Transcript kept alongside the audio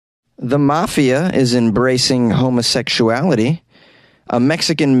The mafia is embracing homosexuality. A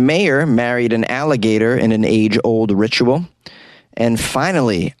Mexican mayor married an alligator in an age-old ritual. And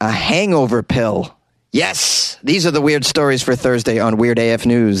finally, a hangover pill. Yes, these are the weird stories for Thursday on Weird AF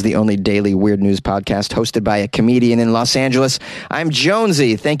News, the only daily weird news podcast hosted by a comedian in Los Angeles. I'm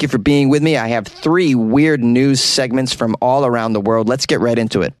Jonesy. Thank you for being with me. I have 3 weird news segments from all around the world. Let's get right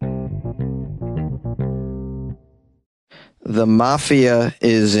into it. The mafia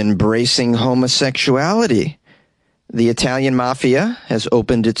is embracing homosexuality. The Italian mafia has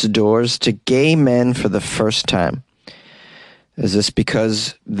opened its doors to gay men for the first time. Is this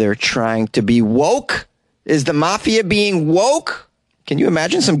because they're trying to be woke? Is the mafia being woke? Can you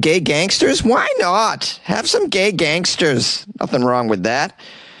imagine some gay gangsters? Why not? Have some gay gangsters. Nothing wrong with that.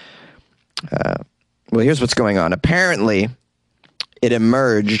 Well, here's what's going on. Apparently, it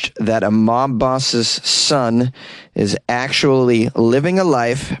emerged that a mob boss's son is actually living a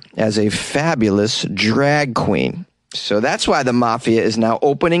life as a fabulous drag queen. So that's why the mafia is now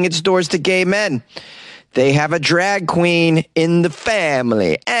opening its doors to gay men. They have a drag queen in the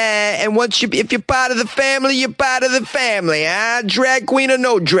family. And if you're part of the family, you're part of the family. Drag queen or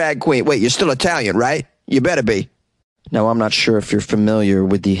no drag queen? Wait, you're still Italian, right? You better be. Now, I'm not sure if you're familiar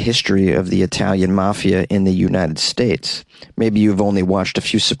with the history of the Italian mafia in the United States. Maybe you've only watched a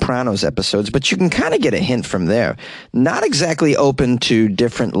few Sopranos episodes, but you can kind of get a hint from there. Not exactly open to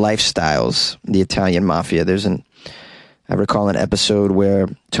different lifestyles, the Italian mafia. I recall an episode where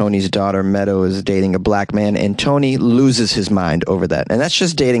Tony's daughter, Meadow, is dating a black man, and Tony loses his mind over that. And that's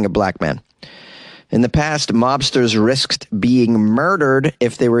just dating a black man. In the past, mobsters risked being murdered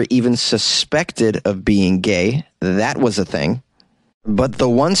if they were even suspected of being gay. That was a thing. But the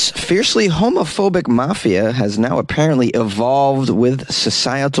once fiercely homophobic mafia has now apparently evolved with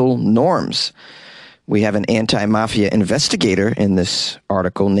societal norms. We have an anti-mafia investigator in this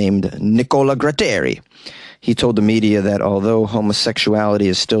article named Nicola Gratteri. He told the media that although homosexuality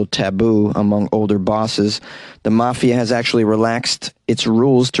is still taboo among older bosses, the mafia has actually relaxed its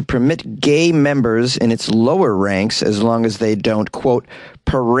rules to permit gay members in its lower ranks as long as they don't, quote,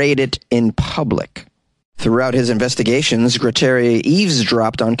 parade it in public. Throughout his investigations, Gratteri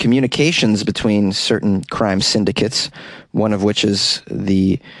eavesdropped on communications between certain crime syndicates, one of which is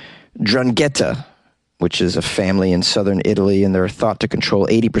the 'Ndrangheta, which is a family in southern Italy, and they're thought to control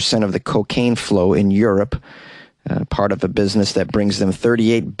 80% of the cocaine flow in Europe, part of a business that brings them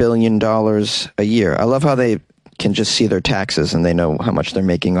 $38 billion a year. I love how they can just see their taxes and they know how much they're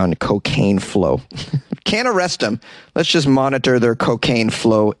making on cocaine flow. Can't arrest them. Let's just monitor their cocaine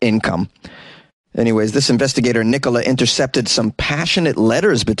flow income. Anyways, this investigator, Nicola, intercepted some passionate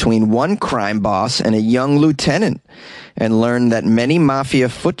letters between one crime boss and a young lieutenant and learned that many mafia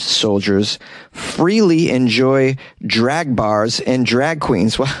foot soldiers freely enjoy drag bars and drag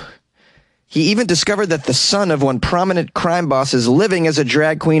queens. Well, he even discovered that the son of one prominent crime boss is living as a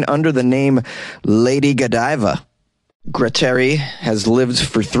drag queen under the name Lady Godiva. Gratteri has lived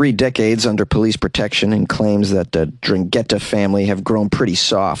for 3 decades under police protection and claims that the 'Ndrangheta family have grown pretty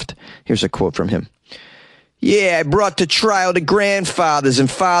soft. Here's a quote from him. "Yeah, I brought to trial the grandfathers and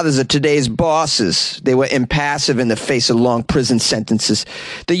fathers of today's bosses. They were impassive in the face of long prison sentences.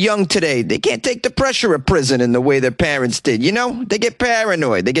 The young today, they can't take the pressure of prison in the way their parents did. You know, they get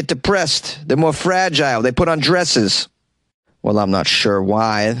paranoid, they get depressed, they're more fragile, they put on dresses." Well, I'm not sure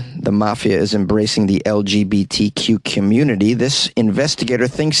why the mafia is embracing the LGBTQ community. This investigator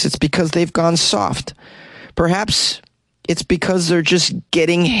thinks it's because they've gone soft. Perhaps it's because they're just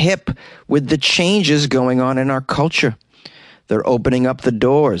getting hip with the changes going on in our culture. They're opening up the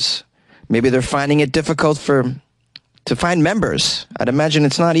doors. Maybe they're finding it difficult to find members. I'd imagine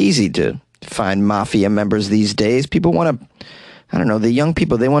it's not easy to find mafia members these days. People want to, I don't know, the young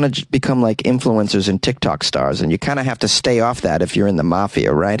people, they want to become like influencers and TikTok stars, and you kind of have to stay off that if you're in the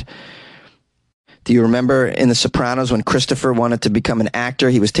mafia, right? Do you remember in The Sopranos when Christopher wanted to become an actor?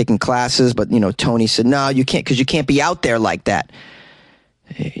 He was taking classes, but, Tony said, no, you can't, because you can't be out there like that.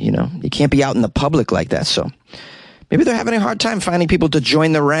 You can't be out in the public like that. So maybe they're having a hard time finding people to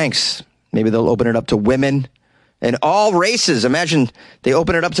join the ranks. Maybe they'll open it up to women and all races. Imagine they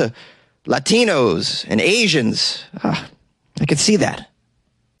open it up to Latinos and Asians. I could see that.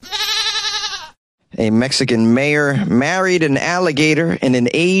 A Mexican mayor married an alligator in an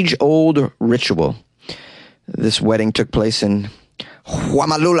age-old ritual. This wedding took place in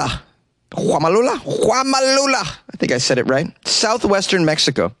Huamalula. I think I said it right. Southwestern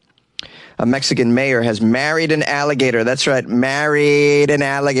Mexico. A Mexican mayor has married an alligator. That's right, married an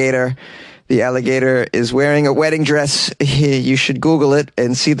alligator. The alligator is wearing a wedding dress. You should Google it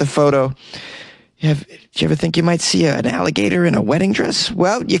and see the photo. Do you ever think you might see an alligator in a wedding dress?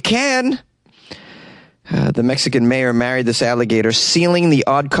 Well, you can. The Mexican mayor married this alligator, sealing the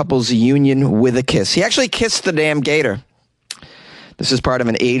odd couple's union with a kiss. He actually kissed the damn gator. This is part of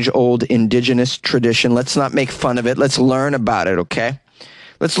an age-old indigenous tradition. Let's not make fun of it. Let's learn about it, okay?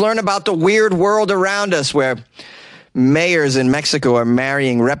 Let's learn about the weird world around us where mayors in Mexico are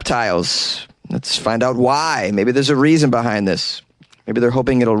marrying reptiles. Let's find out why. Maybe there's a reason behind this. Maybe they're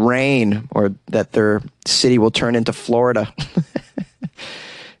hoping it'll rain or that their city will turn into Florida.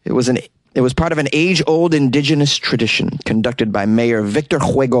 It was part of an age-old indigenous tradition conducted by Mayor Victor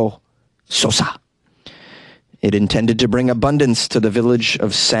Hugo Sosa. It intended to bring abundance to the village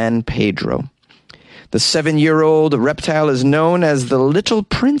of San Pedro. The 7-year-old reptile is known as the Little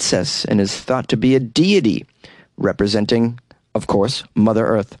Princess and is thought to be a deity, representing, of course, Mother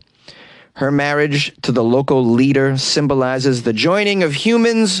Earth. Her marriage to the local leader symbolizes the joining of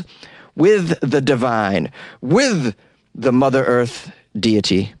humans with the divine, with the Mother Earth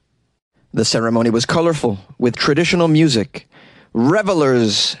deity. The ceremony was colorful, with traditional music,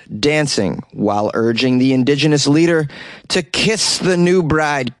 revelers dancing while urging the indigenous leader to kiss the new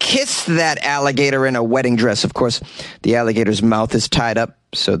bride, kiss that alligator in a wedding dress. Of course, the alligator's mouth is tied up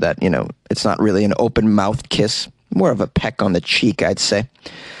so that, it's not really an open-mouthed kiss, more of a peck on the cheek, I'd say.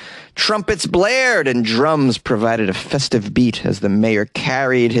 Trumpets blared and drums provided a festive beat as the mayor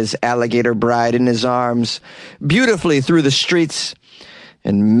carried his alligator bride in his arms beautifully through the streets,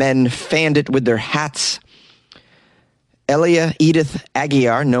 and men fanned it with their hats. Elia Edith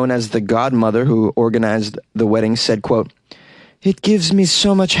Aguiar, known as the godmother who organized the wedding, said, quote, "It gives me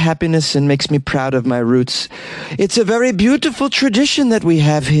so much happiness and makes me proud of my roots. It's a very beautiful tradition that we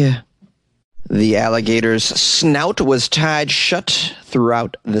have here." The alligator's snout was tied shut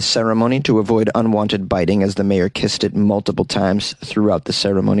throughout the ceremony to avoid unwanted biting as the mayor kissed it multiple times throughout the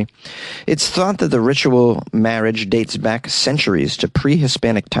ceremony. It's thought that the ritual marriage dates back centuries to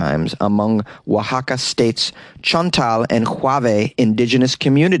pre-Hispanic times among Oaxaca State's Chontal and Huave indigenous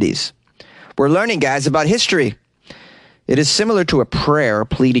communities. We're learning, guys, about history. It is similar to a prayer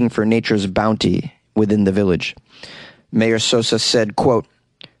pleading for nature's bounty within the village. Mayor Sosa said, quote,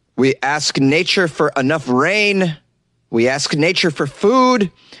 "We ask nature for enough rain. We ask nature for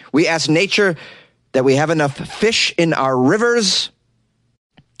food. We ask nature that we have enough fish in our rivers."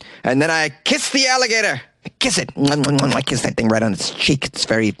 And then I kiss the alligator. I kiss it. I kiss that thing right on its cheek. It's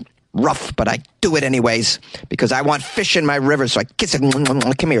very rough, but I do it anyways because I want fish in my river, so I kiss it.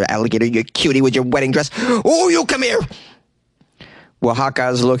 Come here, alligator, you cutie with your wedding dress. Oh, you come here. Oaxaca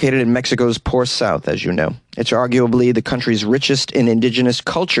is located in Mexico's poor south, as you know. It's arguably the country's richest in indigenous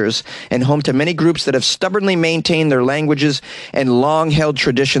cultures and home to many groups that have stubbornly maintained their languages and long-held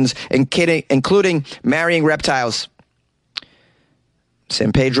traditions, including marrying reptiles.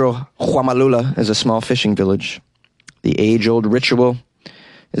 San Pedro Huamalula is a small fishing village. The age-old ritual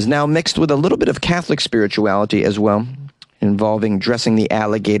is now mixed with a little bit of Catholic spirituality as well, involving dressing the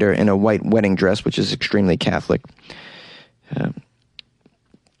alligator in a white wedding dress, which is extremely Catholic.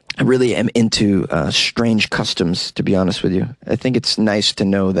 I really am into strange customs, to be honest with you. I think it's nice to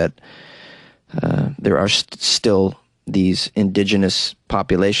know that there are still these indigenous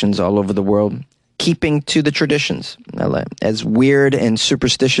populations all over the world keeping to the traditions, as weird and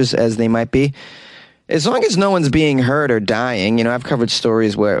superstitious as they might be. As long as no one's being hurt or dying, I've covered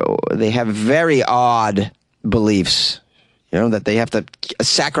stories where they have very odd beliefs, that they have to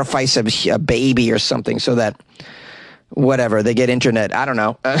sacrifice a baby or something so that whatever, they get internet. I don't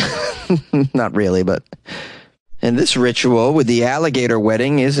know. Not really, but. And this ritual with the alligator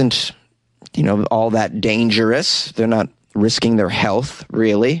wedding isn't, all that dangerous. They're not risking their health,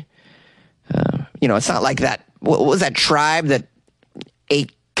 really. It's not like that. What was that tribe that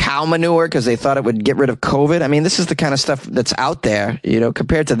ate cow manure because they thought it would get rid of COVID? I mean, this is the kind of stuff that's out there.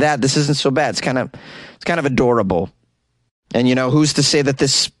 Compared to that, this isn't so bad. It's kind of adorable. And who's to say that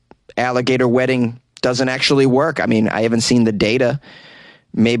this alligator wedding doesn't actually work? I mean, I haven't seen the data.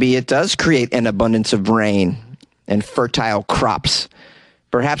 Maybe it does create an abundance of rain and fertile crops.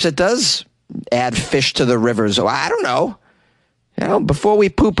 Perhaps it does add fish to the rivers. Oh, I don't know. Before we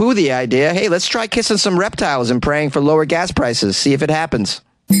poo-poo the idea, hey, let's try kissing some reptiles and praying for lower gas prices. See if it happens.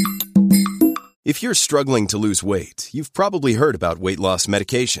 If you're struggling to lose weight, you've probably heard about weight loss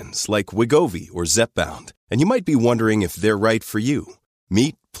medications like Wegovy or Zepbound, and you might be wondering if they're right for you.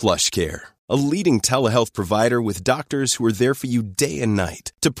 Meet PlushCare, a leading telehealth provider with doctors who are there for you day and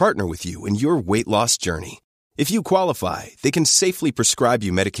night to partner with you in your weight loss journey. If you qualify, they can safely prescribe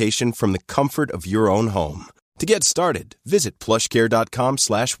you medication from the comfort of your own home. To get started, visit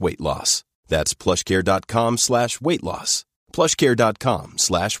plushcare.com/weightloss. That's plushcare.com/weightloss.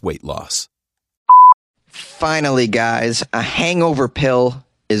 plushcare.com/weightloss. Finally, guys, a hangover pill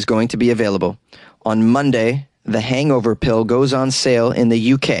is going to be available. On Monday, the hangover pill goes on sale in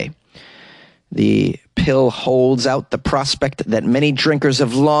the UK. The pill holds out the prospect that many drinkers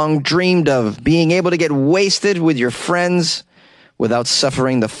have long dreamed of, being able to get wasted with your friends without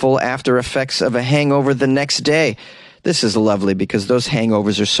suffering the full after effects of a hangover the next day. This is lovely because those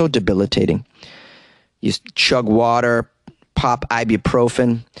hangovers are so debilitating. You chug water, pop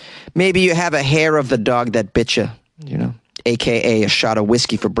ibuprofen. Maybe you have a hair of the dog that bit you, a.k.a. a shot of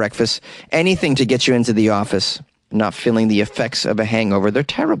whiskey for breakfast. Anything to get you into the office, not feeling the effects of a hangover. They're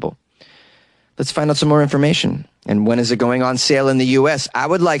terrible. Let's find out some more information. And when is it going on sale in the U.S.? I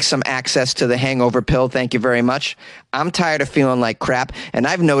would like some access to the hangover pill. Thank you very much. I'm tired of feeling like crap. And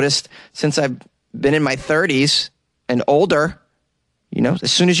I've noticed since I've been in my 30s and older,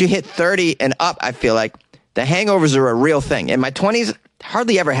 as soon as you hit 30 and up, I feel like the hangovers are a real thing. In my 20s,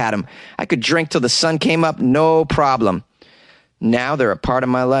 hardly ever had them. I could drink till the sun came up, no problem. Now they're a part of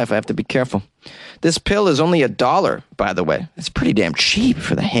my life. I have to be careful. This pill is only $1, by the way. It's pretty damn cheap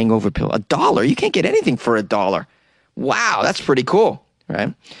for the hangover pill. $1? You can't get anything for $1. Wow, that's pretty cool,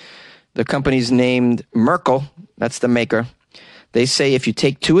 right? The company's named Merkel. That's the maker. They say if you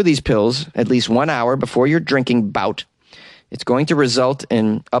take 2 of these pills at least 1 hour before your drinking bout, it's going to result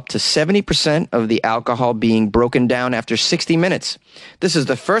in up to 70% of the alcohol being broken down after 60 minutes. This is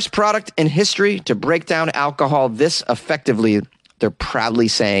the first product in history to break down alcohol this effectively, they're proudly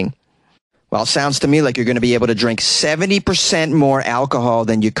saying. Well, it sounds to me like you're going to be able to drink 70% more alcohol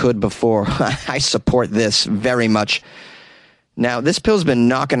than you could before. I support this very much. Now, this pill's been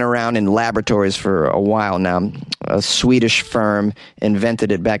knocking around in laboratories for a while now. A Swedish firm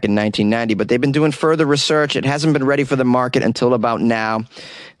invented it back in 1990, but they've been doing further research. It hasn't been ready for the market until about now.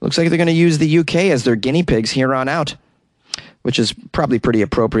 Looks like they're going to use the UK as their guinea pigs here on out, which is probably pretty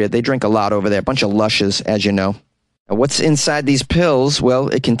appropriate. They drink a lot over there, a bunch of lushes, as you know. What's inside these pills? Well,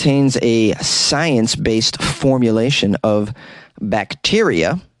 it contains a science-based formulation of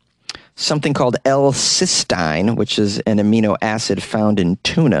bacteria, something called L-cysteine, which is an amino acid found in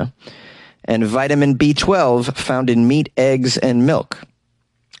tuna, and vitamin B12 found in meat, eggs, and milk.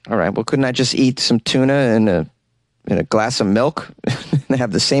 All right, well, couldn't I just eat some tuna and a glass of milk and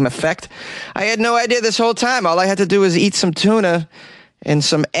have the same effect? I had no idea this whole time. All I had to do was eat some tuna and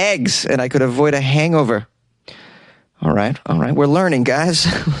some eggs, and I could avoid a hangover. All right. We're learning, guys.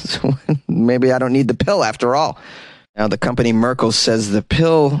 So maybe I don't need the pill after all. Now, the company Merkel says the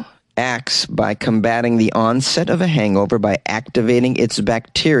pill acts by combating the onset of a hangover by activating its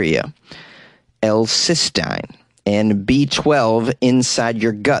bacteria, L-cysteine, and B12 inside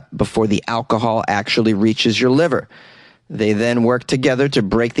your gut before the alcohol actually reaches your liver. They then work together to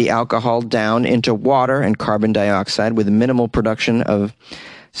break the alcohol down into water and carbon dioxide with minimal production of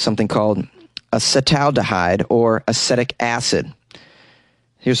something called acetaldehyde or acetic acid.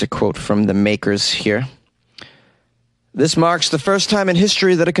 Here's a quote from the makers here. This marks the first time in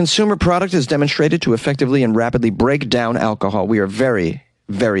history that a consumer product is demonstrated to effectively and rapidly break down alcohol. We are very,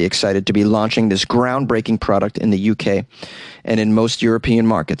 very excited to be launching this groundbreaking product in the UK and in most European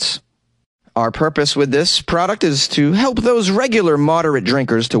markets. Our purpose with this product is to help those regular moderate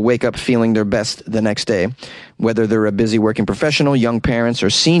drinkers to wake up feeling their best the next day, whether they're a busy working professional, young parents, or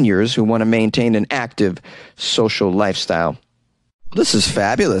seniors who want to maintain an active social lifestyle. This is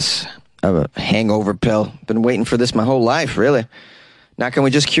fabulous. A hangover pill. Been waiting for this my whole life, really. Now, can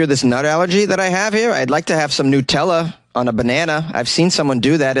we just cure this nut allergy that I have here? I'd like to have some Nutella on a banana. I've seen someone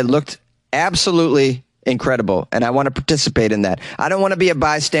do that. It looked absolutely incredible, and I want to participate in that. I don't want to be a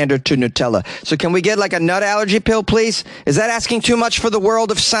bystander to Nutella. So can we get like a nut allergy pill, please? Is that asking too much for the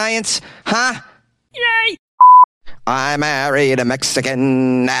world of science? Huh? Yay! I married a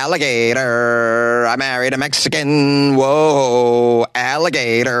Mexican alligator. I married a Mexican, whoa,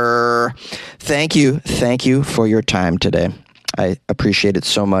 alligator. Thank you for your time today. I appreciate it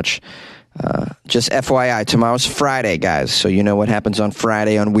so much. Just FYI, tomorrow's Friday, guys. So you know what happens on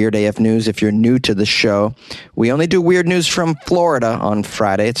Friday on Weird AF News. If you're new to the show, we only do weird news from Florida on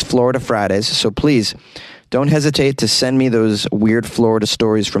Friday. It's Florida Fridays. So please don't hesitate to send me those weird Florida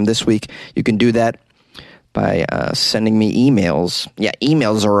stories from this week. You can do that by sending me emails. Yeah,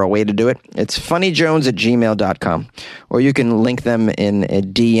 emails are a way to do it. It's funnyjones@gmail.com. Or you can link them in a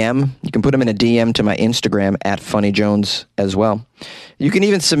DM. You can put them in a DM to my Instagram @funnyjones as well. You can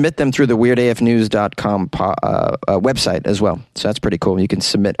even submit them through the weirdafnews.com website as well. So that's pretty cool. You can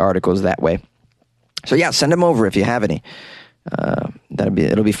submit articles that way. So yeah, send them over if you have any.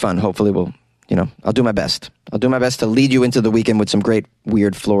 It'll be fun. Hopefully I'll do my best. I'll do my best to lead you into the weekend with some great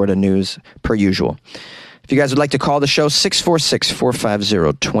weird Florida news per usual. If you guys would like to call the show,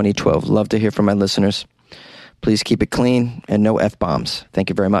 646-450-2012. Love to hear from my listeners. Please keep it clean and no F-bombs. Thank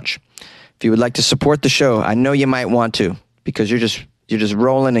you very much. If you would like to support the show, I know you might want to because you're just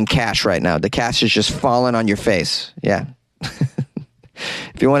rolling in cash right now. The cash is just falling on your face. Yeah.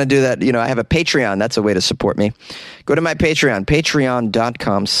 If you want to do that, I have a Patreon. That's a way to support me. Go to my Patreon,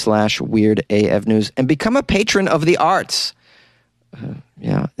 patreon.com/weirdafnews, and become a patron of the arts.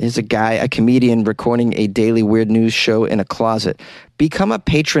 Here's a guy, a comedian, recording a daily weird news show in a closet. Become a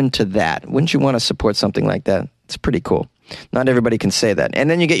patron to that. Wouldn't you want to support something like that? It's pretty cool. Not everybody can say that. And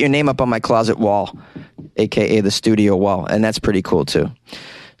then you get your name up on my closet wall, a.k.a. the studio wall, and that's pretty cool too.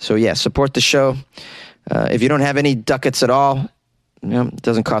 So yeah, support the show. If you don't have any ducats at all, it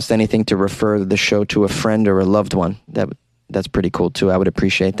doesn't cost anything to refer the show to a friend or a loved one. That's pretty cool too. I would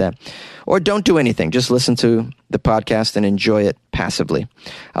appreciate that. Or don't do anything. Just listen to the podcast and enjoy it passively.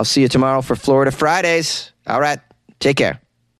 I'll see you tomorrow for Florida Fridays. All right. Take care.